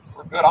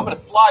We're good. I'm going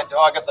to slide.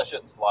 Oh, I guess I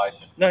shouldn't slide.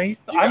 No,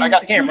 I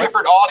got two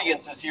different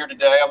audiences here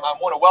today. I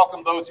want to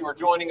welcome those who are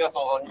joining us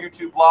on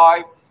YouTube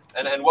Live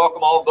and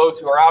welcome all of those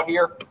who are out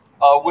here.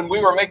 When we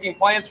were making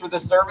plans for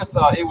this service,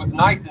 it was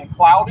nice and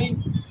cloudy,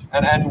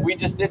 and we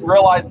just didn't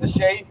realize the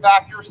shade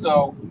factor.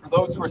 So for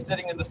those who are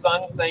sitting in the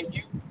sun, thank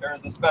you. There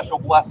is a special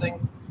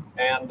blessing,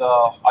 and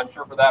I'm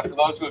sure for that. For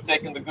those who have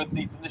taken the good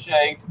seats in the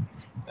shade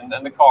and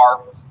then the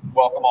car,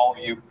 welcome all of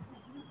you.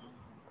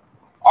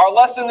 Our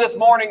lesson this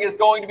morning is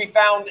going to be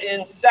found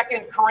in 2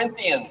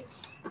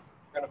 Corinthians. We're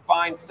going to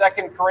find 2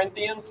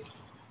 Corinthians.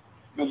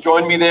 You'll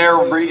join me there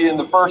reading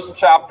the first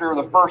chapter,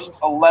 the first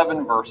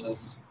 11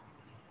 verses.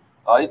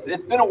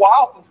 It's been a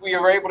while since we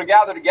were able to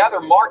gather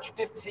together. March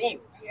 15th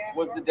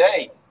was the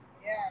day.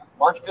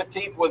 March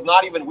 15th was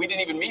not even, we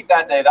didn't even meet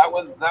that day. That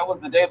was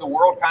the day the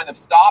world kind of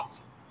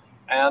stopped.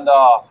 And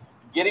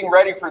getting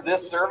ready for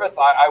this service,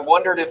 I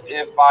wondered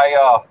if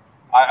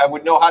I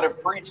would know how to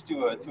preach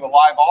to a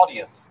live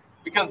audience.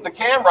 Because the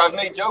camera, I've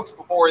made jokes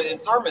before in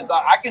sermons,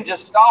 I can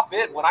just stop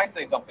it when I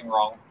say something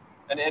wrong.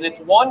 And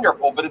it's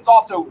wonderful, but it's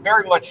also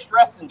very much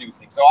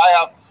stress-inducing. So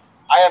I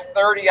have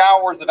 30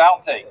 hours of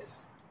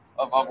outtakes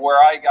of where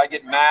I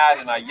get mad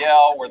and I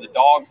yell, where the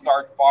dog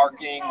starts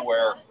barking,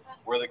 where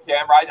the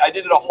camera... I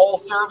did it a whole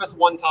service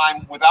one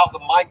time without the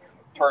mic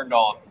turned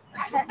on.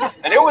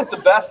 And it was the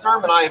best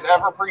sermon I have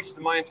ever preached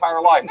in my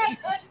entire life.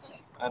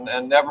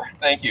 And never,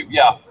 thank you.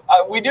 Yeah,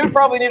 we do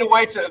probably need a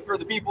way for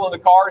the people in the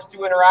cars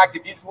to interact.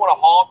 If you just want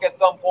to honk at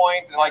some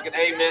point, like an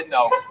amen,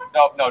 no,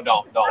 don't.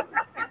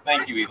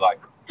 Thank you, Eli.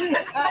 2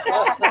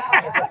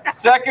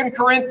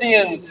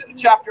 Corinthians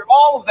chapter,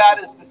 all of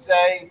that is to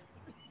say,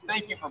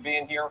 thank you for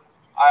being here.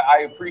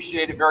 I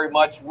appreciate it very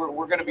much.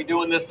 We're going to be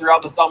doing this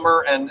throughout the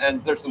summer,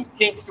 and there's some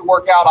kinks to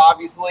work out,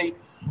 obviously,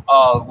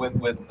 with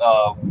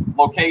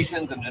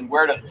locations and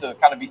where to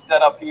kind of be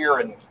set up here,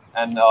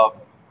 and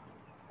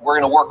we're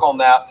going to work on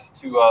that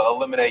to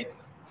eliminate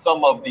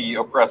some of the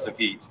oppressive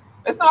heat.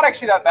 It's not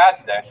actually that bad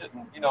today.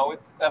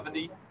 It's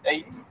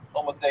 78,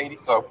 almost 80.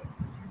 So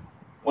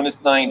when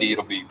it's 90,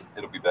 it'll be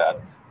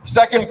bad.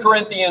 2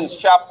 Corinthians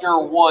chapter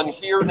 1.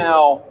 Hear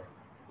now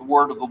the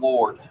word of the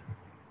Lord.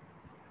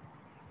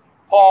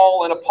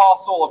 Paul, an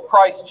apostle of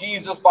Christ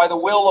Jesus by the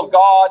will of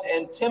God,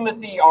 and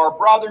Timothy, our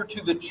brother,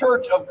 to the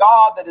church of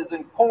God that is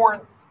in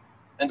Corinth,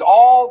 and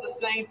all the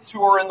saints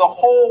who are in the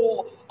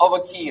whole of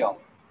Achaia.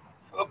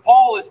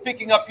 Paul is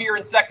picking up here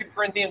in 2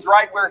 Corinthians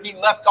right where he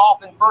left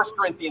off in 1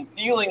 Corinthians,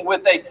 dealing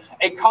with a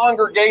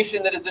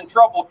congregation that is in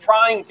trouble,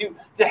 trying to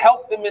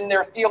help them in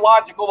their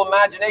theological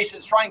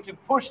imaginations, trying to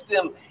push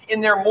them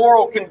in their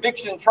moral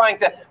conviction, trying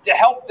to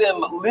help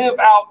them live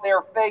out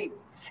their faith.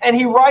 And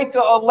he writes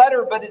a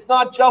letter, but it's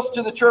not just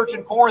to the church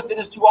in Corinth, it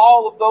is to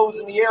all of those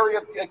in the area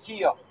of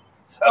Achaia.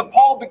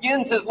 Paul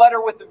begins his letter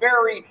with the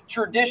very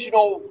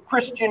traditional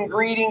Christian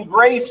greeting,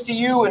 grace to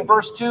you in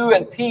verse 2,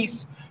 and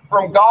peace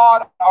from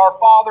God, our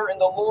Father,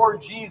 and the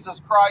Lord Jesus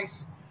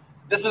Christ.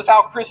 This is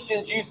how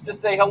Christians used to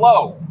say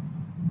hello.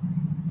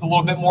 It's a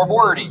little bit more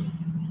wordy,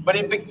 but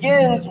it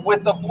begins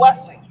with a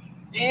blessing.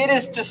 It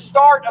is to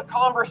start a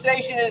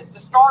conversation. It is to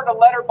start a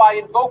letter by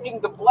invoking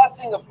the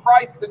blessing of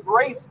Christ, the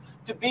grace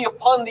to be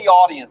upon the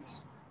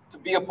audience, to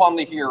be upon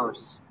the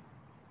hearers.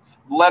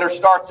 The letter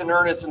starts in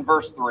earnest in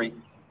verse 3.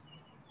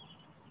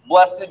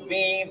 Blessed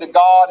be the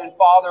God and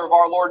Father of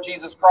our Lord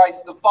Jesus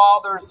Christ, the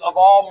fathers of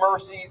all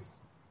mercies,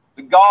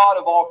 the God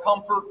of all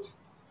comfort,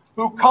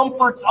 who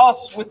comforts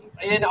us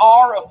in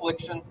our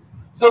affliction,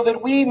 so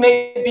that we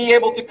may be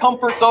able to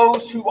comfort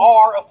those who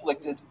are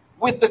afflicted,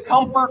 with the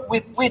comfort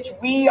with which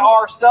we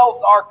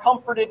ourselves are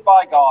comforted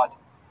by God.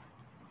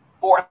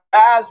 For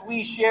as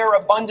we share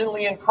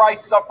abundantly in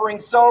Christ's suffering,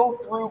 so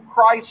through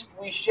Christ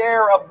we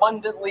share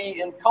abundantly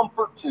in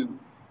comfort too.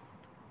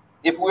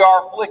 If we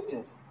are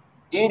afflicted,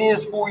 it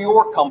is for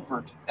your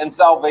comfort and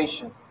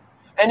salvation.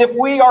 And if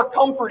we are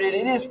comforted,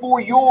 it is for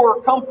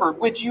your comfort,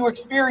 which you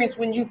experience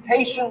when you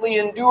patiently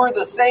endure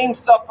the same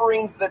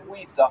sufferings that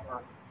we suffer.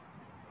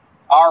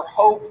 Our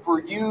hope for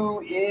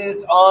you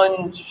is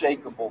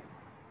unshakable.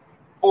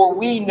 For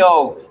we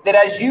know that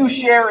as you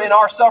share in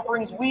our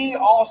sufferings,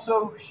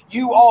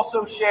 you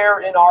also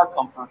share in our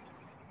comfort.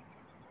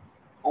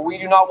 For we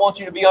do not want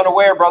you to be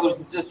unaware, brothers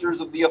and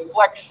sisters, of the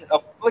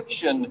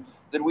affliction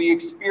that we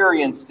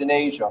experienced in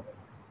Asia.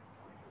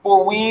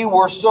 For we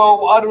were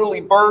so utterly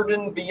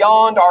burdened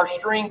beyond our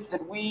strength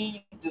that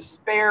we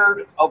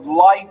despaired of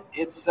life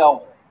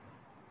itself.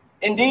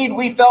 Indeed,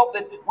 we felt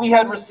that we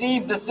had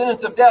received the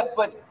sentence of death,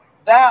 but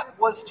that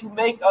was to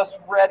make us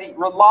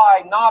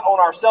rely not on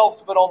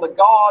ourselves, but on the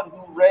God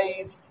who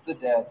raised the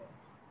dead.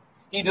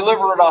 He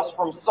delivered us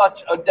from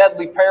such a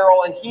deadly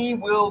peril, and he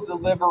will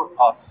deliver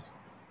us.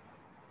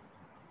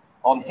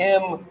 On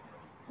him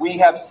we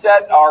have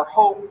set our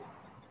hope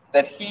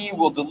that he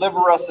will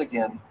deliver us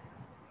again.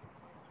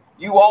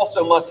 You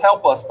also must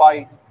help us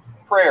by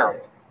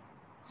prayer,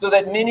 so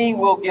that many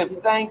will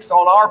give thanks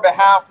on our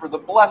behalf for the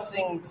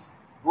blessings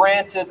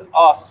granted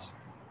us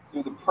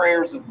through the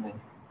prayers of many.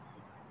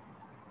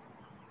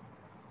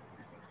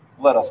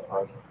 Let us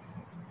pray.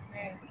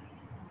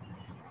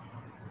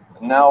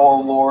 And now, O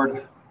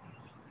Lord,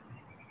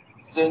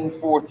 send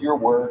forth your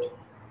word,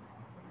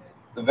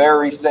 the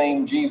very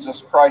same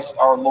Jesus Christ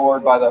our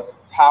Lord, by the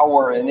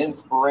power and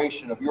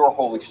inspiration of your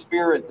Holy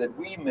Spirit, that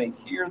we may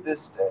hear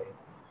this day,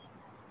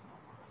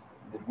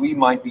 that we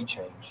might be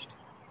changed.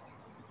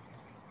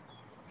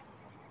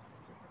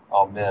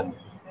 Amen.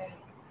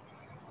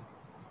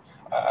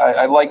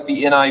 I like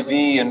the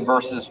NIV in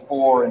verses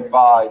 4 and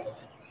 5.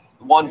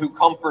 The one who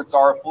comforts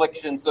our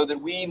affliction, so that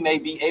we may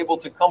be able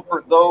to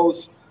comfort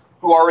those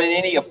who are in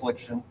any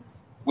affliction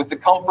with the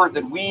comfort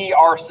that we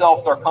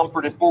ourselves are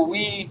comforted. For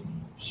we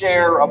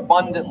share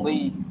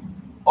abundantly,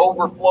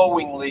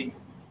 overflowingly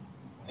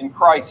in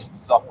Christ's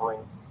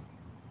sufferings,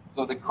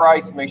 so that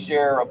Christ may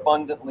share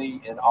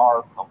abundantly in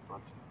our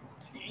comfort.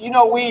 You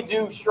know, we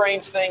do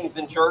strange things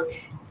in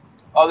church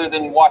other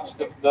than watch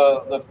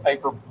the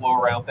paper blow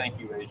around. Thank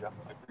you, Asia.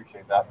 I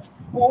appreciate that.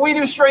 Well, we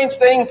do strange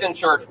things in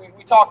church.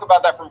 We talk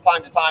about that from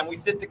time to time. We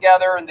sit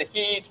together in the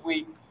heat.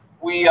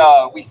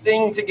 We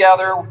sing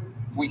together.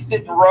 We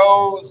sit in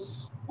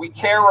rows. We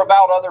care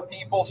about other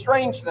people.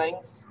 Strange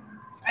things.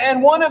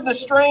 And one of the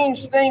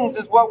strange things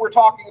is what we're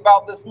talking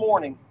about this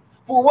morning.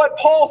 For what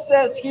Paul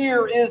says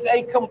here is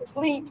a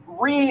complete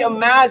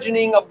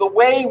reimagining of the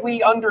way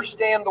we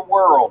understand the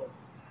world,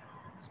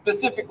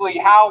 specifically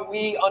how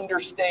we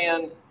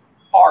understand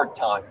hard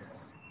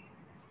times.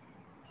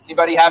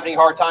 Anybody have any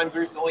hard times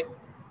recently?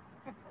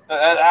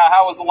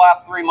 How has the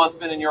last 3 months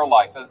been in your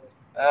life?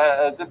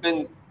 Has it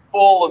been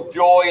full of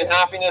joy and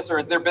happiness, or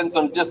has there been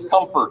some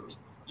discomfort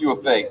you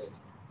have faced?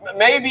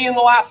 Maybe in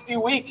the last few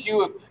weeks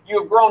you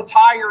have grown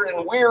tired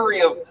and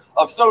weary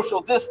of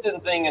social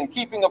distancing and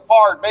keeping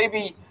apart.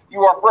 Maybe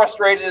you are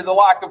frustrated at the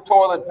lack of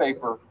toilet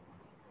paper.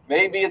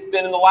 Maybe it's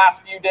been in the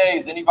last few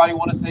days. Anybody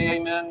want to say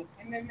amen?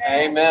 Amen.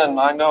 Amen.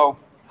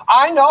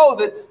 I know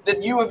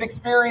that you have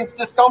experienced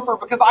discomfort,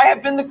 because I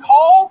have been the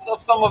cause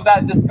of some of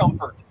that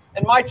discomfort.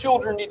 And my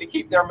children need to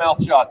keep their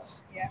mouths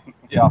shut.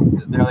 Yeah,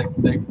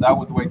 that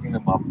was waking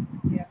them up.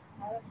 Yeah.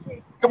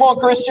 Come on,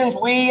 Christians,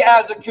 we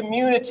as a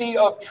community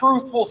of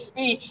truthful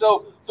speech,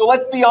 so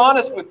let's be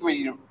honest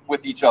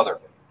with each other.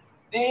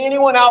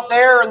 Anyone out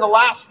there in the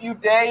last few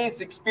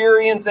days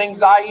experience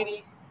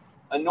anxiety,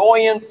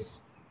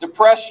 annoyance,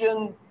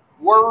 depression,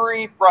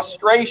 worry,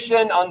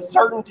 frustration,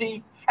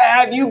 uncertainty?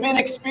 Have you been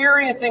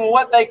experiencing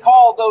what they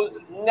call those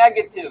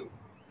negative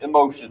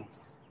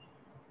emotions?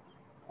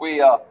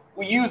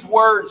 We use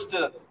words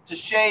to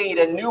shade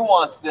and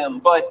nuance them,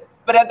 but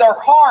at their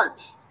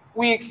heart,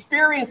 we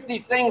experience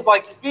these things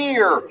like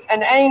fear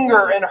and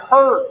anger and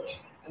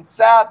hurt and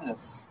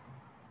sadness.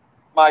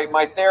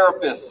 My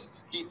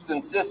therapist keeps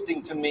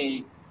insisting to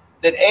me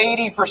that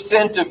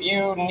 80% of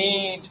you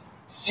need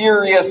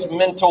serious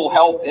mental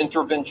health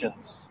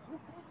interventions.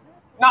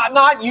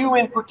 Not you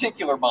in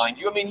particular, mind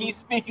you. I mean, he's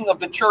speaking of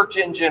the church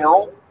in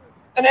general.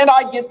 And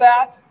I get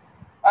that.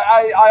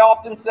 I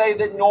often say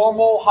that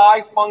normal,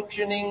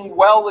 high-functioning,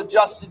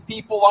 well-adjusted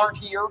people aren't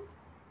here.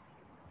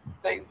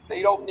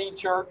 They don't need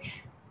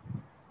church.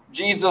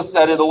 Jesus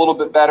said it a little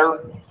bit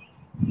better.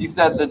 He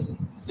said the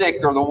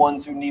sick are the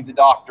ones who need the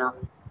doctor.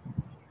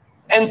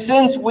 And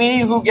since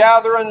we who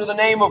gather under the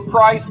name of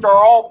Christ are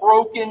all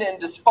broken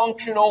and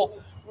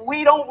dysfunctional,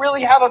 we don't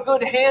really have a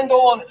good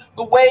handle on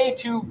the way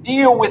to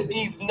deal with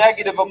these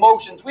negative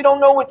emotions. We don't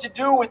know what to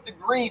do with the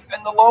grief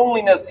and the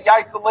loneliness, the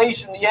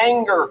isolation, the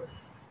anger,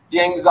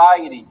 the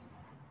anxiety.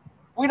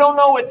 We don't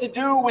know what to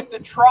do with the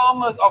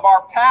traumas of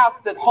our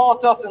past that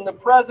haunt us in the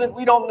present.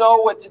 We don't know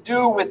what to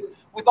do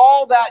with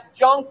all that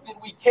junk that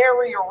we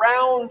carry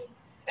around.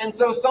 And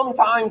so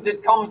sometimes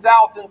it comes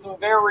out in some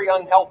very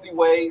unhealthy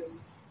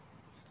ways.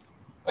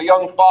 A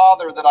young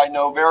father that I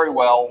know very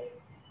well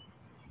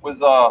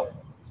was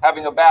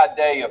having a bad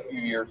day a few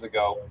years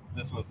ago.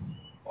 This was,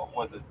 what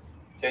was it,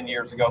 10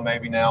 years ago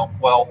maybe now?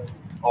 Well,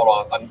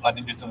 hold on, I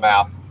did do some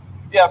math.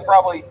 Yeah,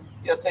 probably,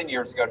 10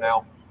 years ago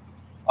now.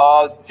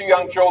 Two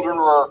young children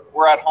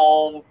were at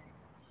home.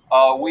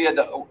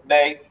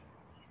 If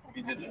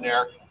you did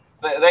generic,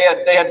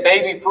 they had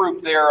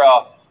baby-proofed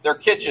their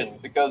kitchen,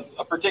 because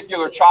a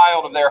particular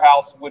child of their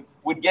house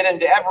would get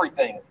into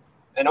everything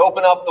and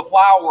open up the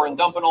flour and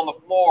dump it on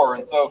the floor.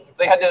 And so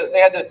they had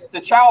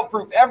to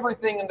child-proof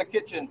everything in the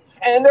kitchen.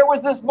 And there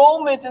was this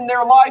moment in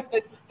their life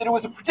that it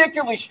was a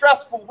particularly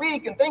stressful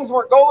week and things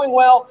weren't going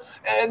well.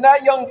 And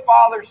that young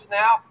father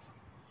snapped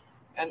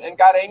and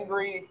got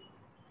angry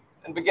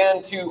and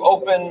began to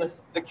open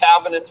the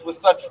cabinets with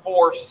such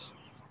force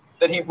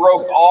that he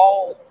broke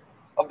all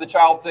of the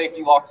child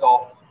safety locks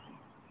off,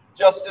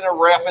 just in a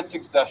rapid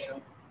succession.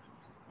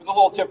 It was a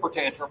little temper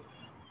tantrum.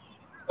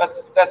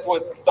 That's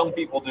what some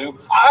people do.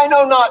 I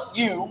know not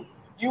you.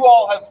 You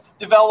all have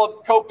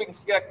developed coping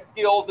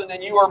skills, and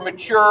then you are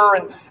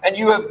mature, and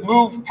you have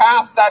moved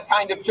past that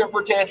kind of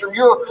temper tantrum.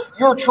 Your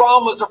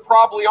traumas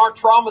aren't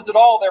traumas at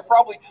all. They're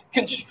probably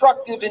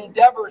constructive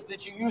endeavors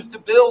that you use to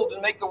build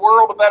and make the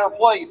world a better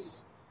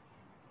place.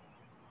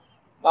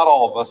 Not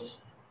all of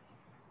us.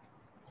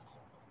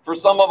 For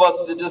some of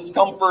us, the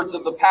discomforts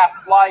of the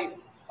past life,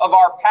 of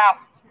our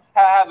past,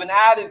 have an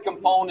added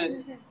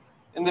component.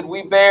 and that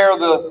we bear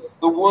the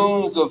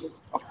wounds of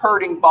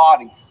hurting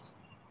bodies,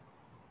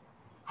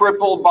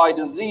 crippled by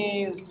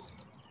disease,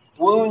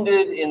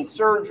 wounded in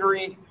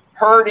surgery,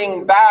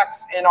 hurting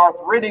backs and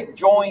arthritic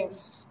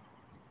joints.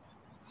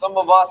 Some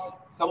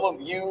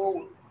of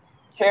you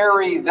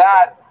carry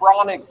that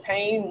chronic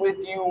pain with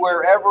you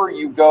wherever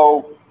you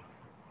go,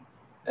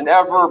 an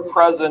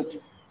ever-present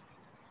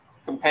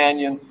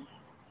companion.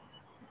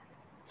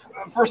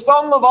 For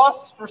some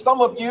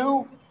of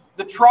you,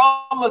 the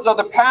traumas of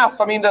the past,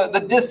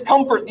 the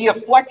discomfort, the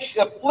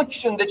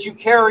affliction that you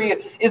carry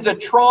is a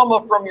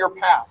trauma from your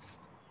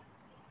past.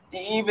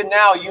 Even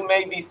now, you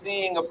may be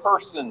seeing a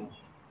person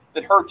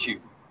that hurt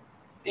you.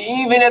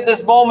 Even at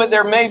this moment,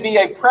 there may be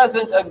a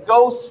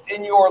ghost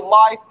in your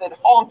life that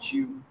haunts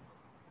you.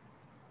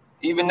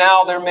 Even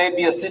now, there may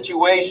be a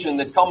situation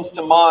that comes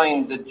to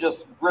mind that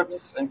just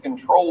grips and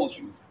controls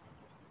you.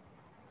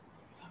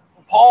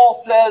 Paul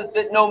says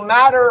that no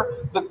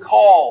matter the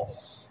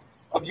cause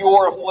of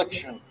your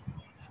affliction,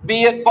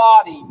 be it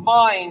body,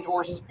 mind,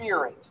 or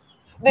spirit,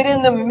 that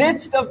in the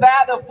midst of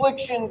that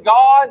affliction,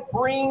 God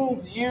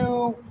brings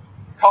you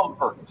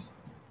comfort,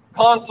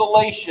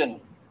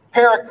 consolation.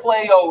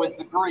 Parakleo is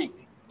the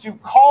Greek. To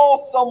call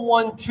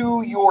someone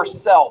to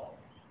yourself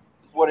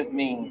is what it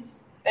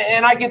means.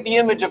 And I get the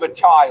image of a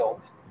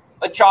child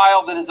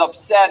that is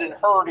upset and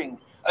hurting,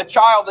 a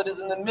child that is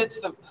in the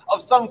midst of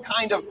some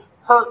kind of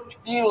hurt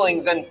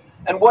feelings. And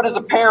what does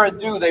a parent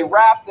do? They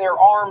wrap their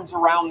arms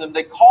around them.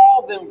 They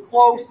call them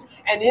close.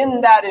 And in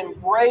that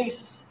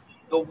embrace,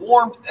 the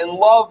warmth and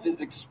love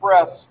is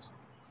expressed.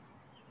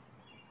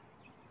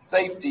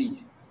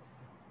 Safety.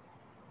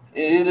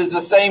 It is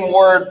the same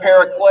word,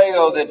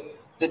 parakleo,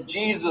 that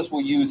Jesus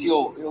will use.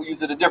 He'll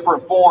use it a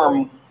different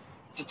form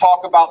to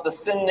talk about the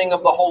sending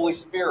of the Holy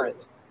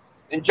Spirit.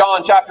 In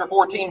John chapter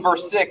 14,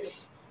 verse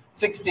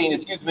 16,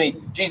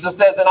 Jesus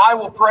says, "And I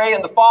will pray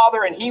in the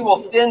Father, and he will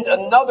send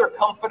another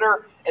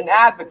comforter, an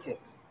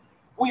advocate."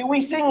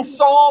 We sing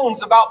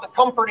songs about the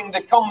comforting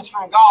that comes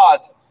from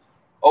God.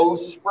 "Oh,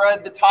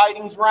 spread the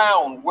tidings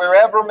round,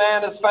 wherever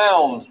man is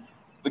found,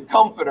 the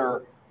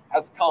comforter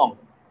has come."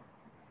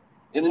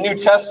 In the New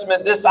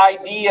Testament, this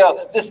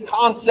idea, this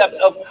concept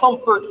of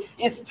comfort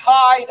is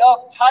tied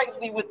up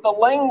tightly with the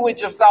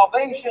language of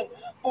salvation.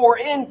 For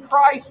in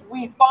Christ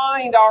we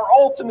find our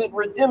ultimate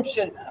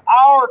redemption.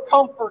 Our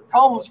comfort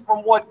comes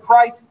from what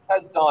Christ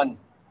has done.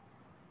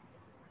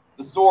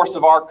 The source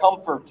of our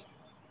comfort,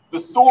 the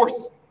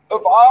source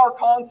of our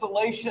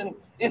consolation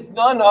is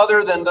none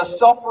other than the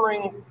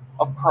suffering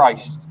of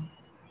Christ.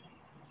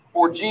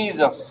 For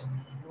Jesus,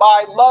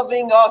 by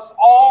loving us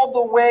all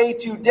the way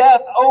to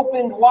death,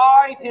 opened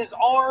wide his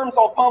arms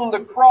upon the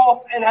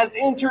cross and has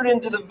entered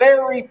into the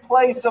very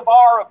place of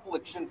our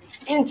affliction,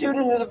 entered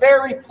into the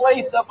very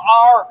place of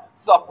our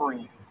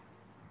suffering,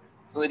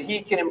 so that he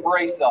can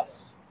embrace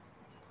us.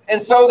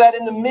 And so that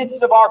in the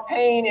midst of our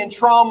pain and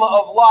trauma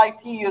of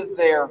life, he is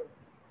there.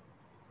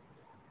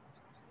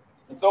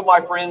 And so,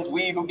 my friends,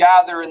 we who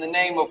gather in the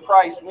name of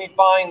Christ, we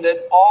find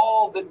that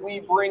all that we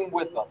bring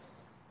with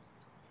us,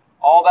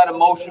 all that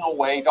emotional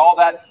weight, all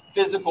that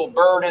physical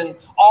burden,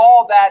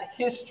 all that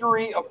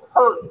history of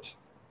hurt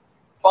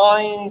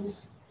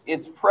finds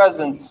its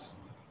presence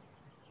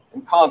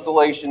and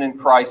consolation in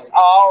Christ.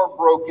 Our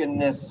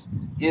brokenness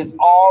is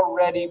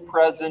already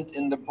present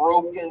in the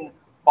broken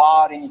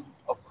body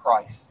of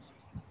Christ.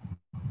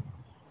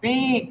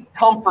 Be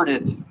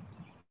comforted.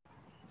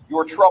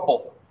 Your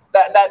trouble,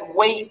 that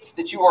weight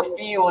that you are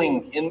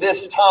feeling in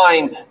this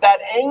time, that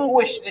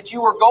anguish that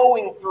you are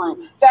going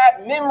through,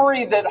 that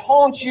memory that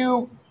haunts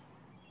you,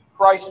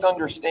 Christ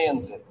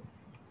understands it.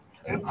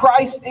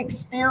 Christ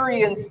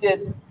experienced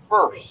it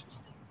first.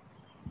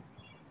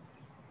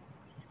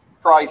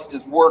 Christ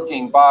is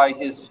working by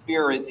his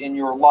Spirit in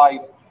your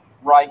life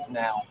right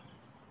now.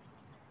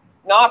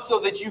 Not so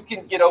that you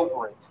can get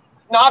over it.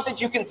 Not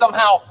that you can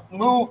somehow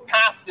move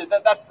past it.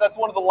 That's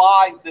one of the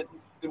lies that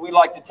we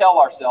like to tell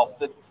ourselves,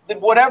 that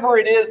whatever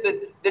it is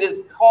that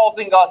is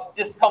causing us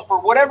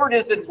discomfort, whatever it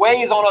is that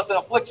weighs on us in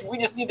affliction, we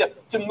just need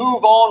to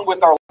move on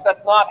with our life.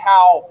 That's not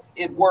how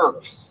it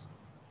works.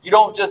 You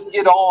don't just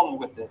get on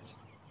with it.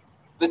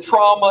 The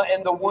trauma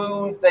and the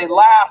wounds, they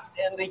last,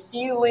 and the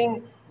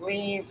healing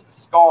leaves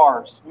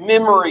scars,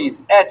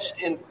 memories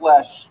etched in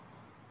flesh.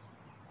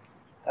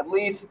 At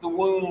least the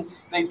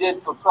wounds they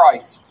did for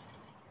Christ.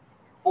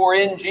 For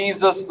in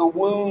Jesus, the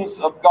wounds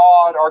of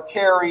God are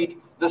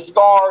carried. The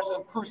scars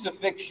of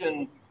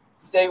crucifixion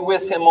stay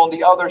with him on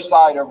the other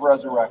side of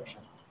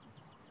resurrection.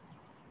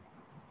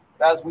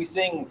 As we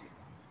sing,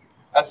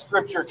 as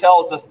Scripture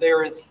tells us,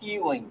 there is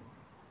healing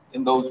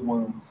in those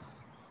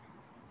wounds.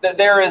 That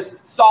there is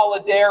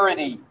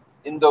solidarity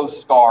in those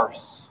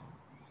scars.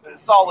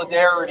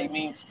 Solidarity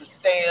means to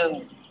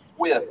stand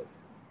with,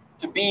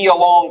 to be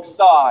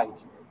alongside.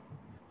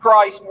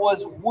 Christ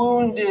was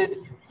wounded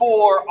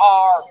for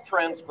our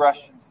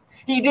transgressions.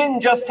 He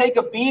didn't just take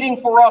a beating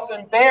for us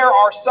and bear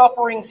our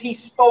sufferings. He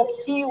spoke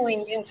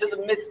healing into the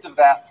midst of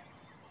that.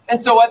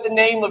 And so at the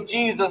name of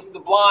Jesus, the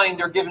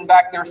blind are given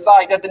back their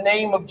sight. At the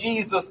name of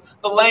Jesus,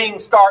 the lame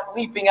start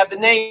leaping. At the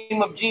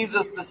name of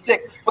Jesus, the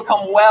sick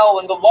become well,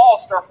 and the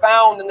lost are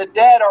found, and the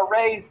dead are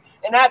raised.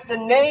 And at the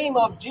name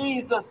of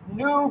Jesus,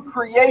 new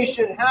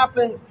creation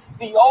happens.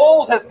 The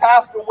old has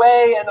passed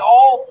away, and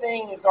all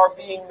things are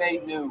being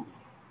made new.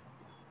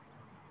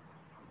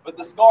 But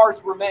the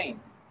scars remain.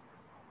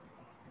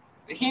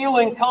 The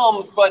healing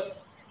comes,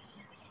 but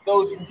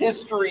those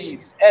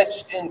histories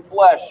etched in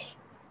flesh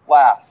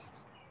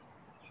last.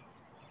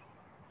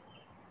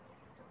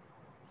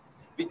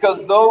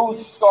 Because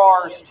those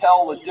scars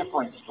tell a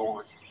different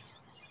story.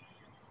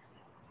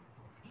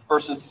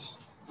 Verses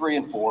 3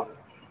 and 4.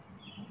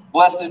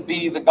 Blessed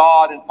be the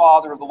God and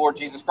Father of the Lord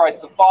Jesus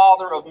Christ, the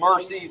Father of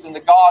mercies and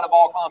the God of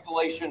all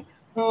consolation,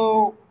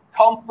 who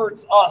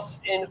comforts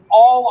us in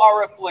all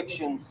our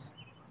afflictions,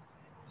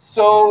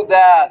 so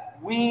that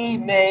we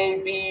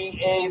may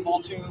be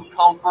able to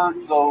comfort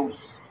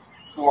those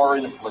who are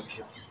in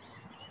affliction.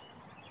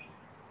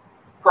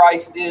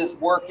 Christ is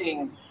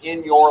working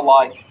in your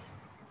life,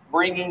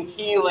 bringing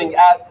healing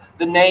at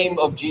the name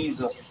of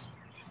Jesus,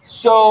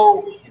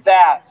 so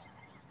that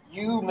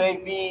you may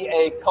be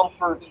a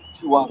comfort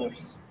to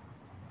others.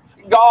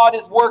 God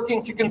is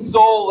working to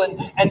console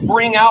and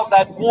bring out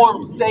that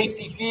warm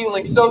safety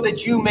feeling so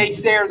that you may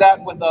share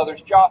that with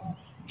others. Josh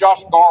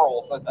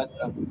Garrels, I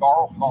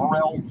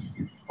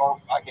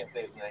can't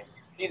say his name.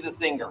 He's a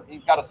singer.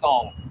 He's got a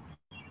song.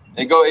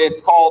 It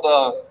goes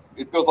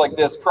like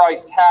this: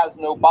 Christ has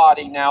no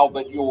body now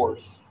but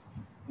yours.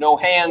 No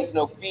hands,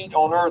 no feet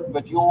on earth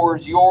but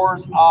yours.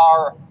 Yours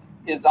are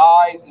his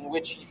eyes in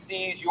which he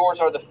sees. Yours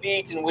are the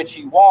feet in which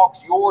he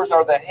walks. Yours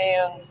are the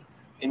hands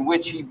in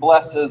which he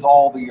blesses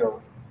all the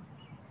earth.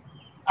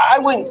 I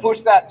wouldn't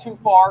push that too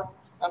far.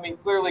 I mean,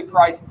 clearly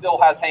Christ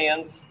still has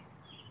hands.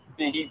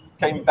 He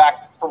came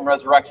back from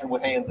resurrection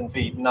with hands and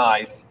feet and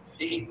eyes.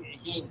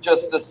 He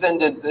just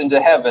ascended into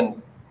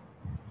heaven,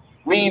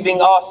 leaving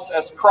us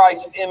as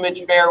Christ's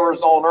image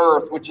bearers on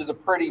earth, which is a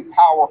pretty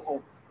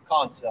powerful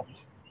concept.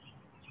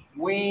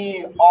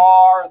 We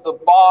are the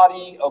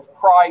body of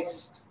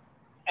Christ,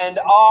 and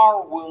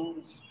our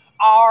wounds,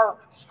 our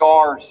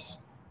scars,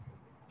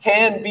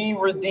 can be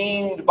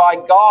redeemed by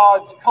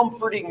God's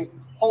comforting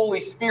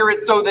Holy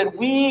Spirit so that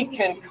we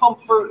can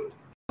comfort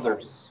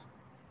others.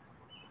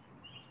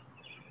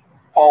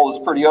 Paul is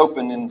pretty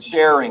open in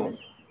sharing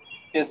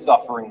his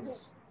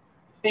sufferings.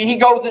 He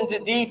goes into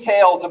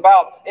details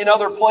about in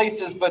other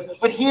places,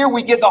 but here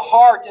we get the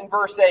heart in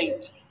verse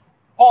 8.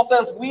 Paul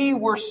says, we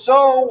were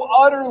so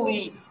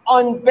utterly,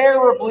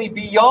 unbearably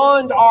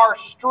beyond our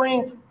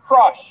strength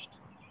crushed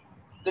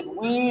that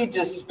we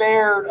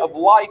despaired of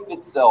life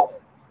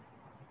itself.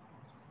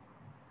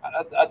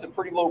 That's a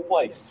pretty low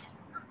place,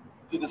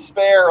 to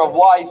despair of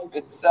life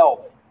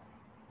itself.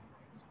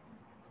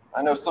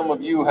 I know some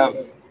of you have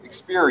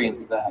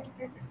experienced that,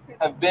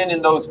 have been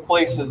in those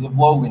places of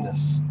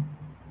lowliness.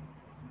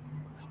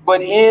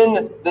 But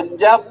in the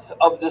depth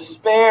of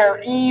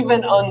despair,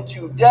 even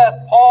unto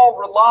death, Paul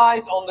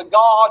relies on the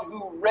God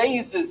who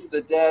raises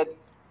the dead.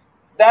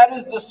 That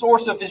is the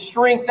source of his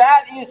strength.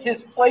 That is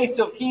his place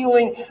of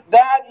healing.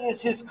 That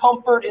is his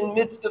comfort in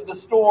midst of the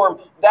storm.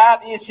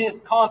 That is his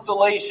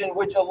consolation,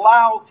 which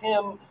allows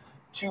him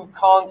to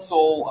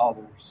console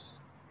others.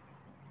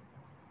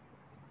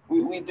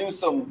 We do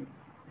some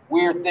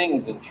weird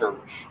things in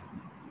church.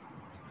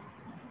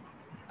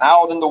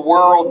 Out in the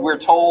world, we're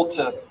told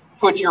to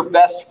put your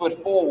best foot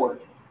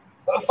forward.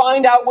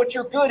 Find out what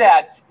you're good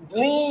at.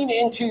 Lean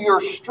into your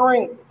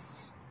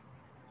strengths.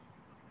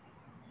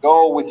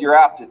 Go with your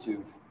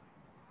aptitude.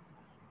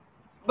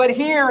 But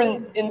here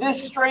in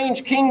this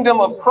strange kingdom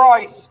of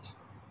Christ,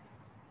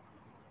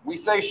 we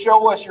say,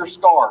 show us your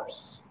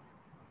scars.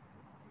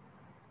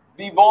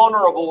 Be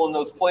vulnerable in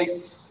those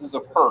places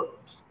of hurt.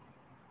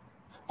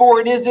 For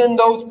it is in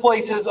those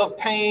places of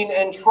pain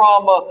and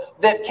trauma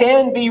that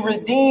can be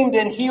redeemed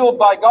and healed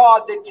by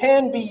God, that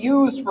can be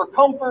used for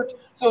comfort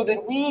so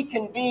that we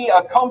can be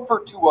a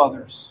comfort to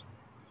others.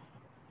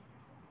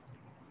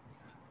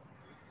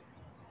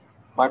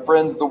 My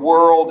friends, the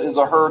world is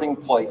a hurting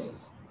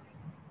place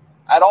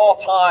at all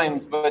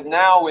times, but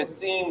now it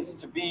seems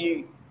to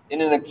be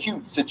in an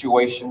acute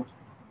situation.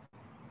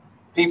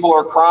 People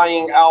are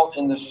crying out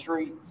in the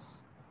streets.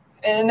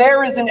 And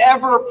there is an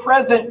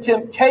ever-present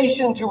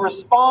temptation to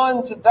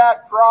respond to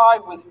that cry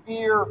with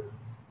fear,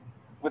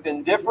 with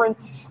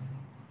indifference.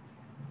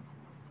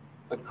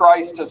 But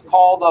Christ has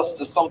called us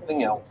to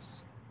something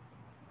else.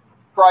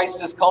 Christ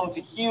has come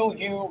to heal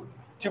you,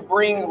 to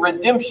bring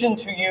redemption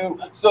to you,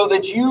 so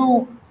that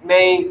you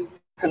may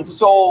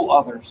console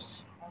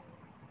others.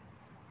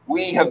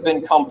 We have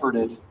been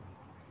comforted,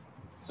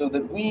 so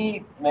that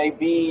we may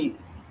be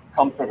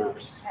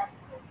comforters.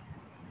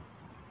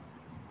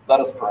 Let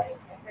us pray.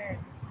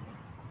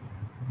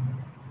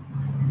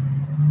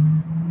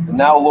 And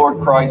now, Lord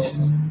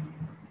Christ,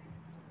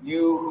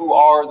 you who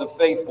are the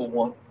faithful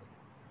one,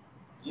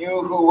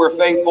 you who were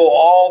faithful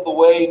all the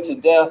way to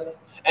death,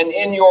 and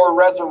in your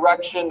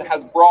resurrection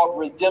has brought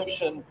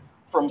redemption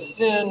from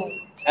sin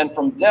and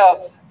from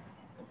death,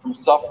 and from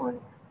suffering.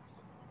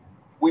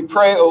 We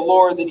pray, O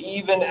Lord, that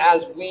even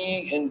as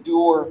we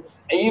endure,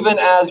 even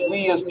as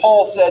we, as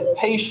Paul said,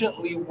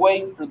 patiently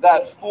wait for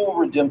that full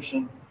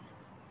redemption,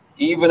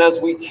 even as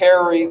we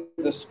carry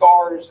the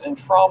scars and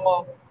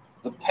trauma,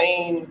 the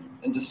pain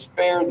and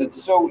despair that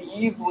so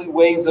easily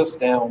weighs us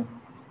down,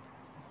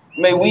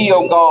 may we,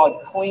 O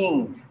God,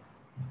 cling.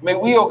 May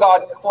we, O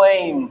God,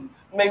 claim.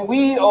 May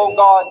we, O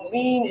God,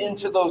 lean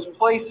into those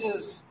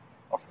places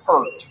of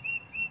hurt,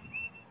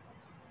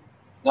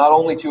 not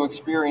only to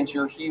experience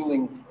your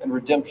healing and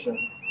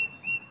redemption,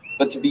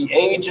 but to be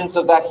agents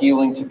of that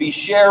healing, to be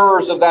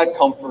sharers of that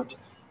comfort,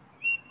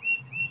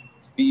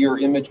 to be your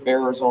image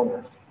bearers on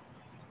earth.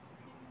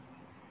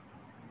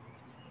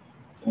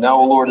 And now,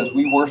 O Lord, as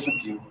we worship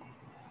you,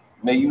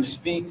 may you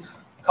speak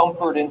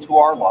comfort into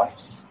our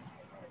lives,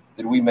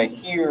 that we may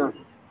hear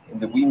and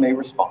that we may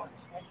respond.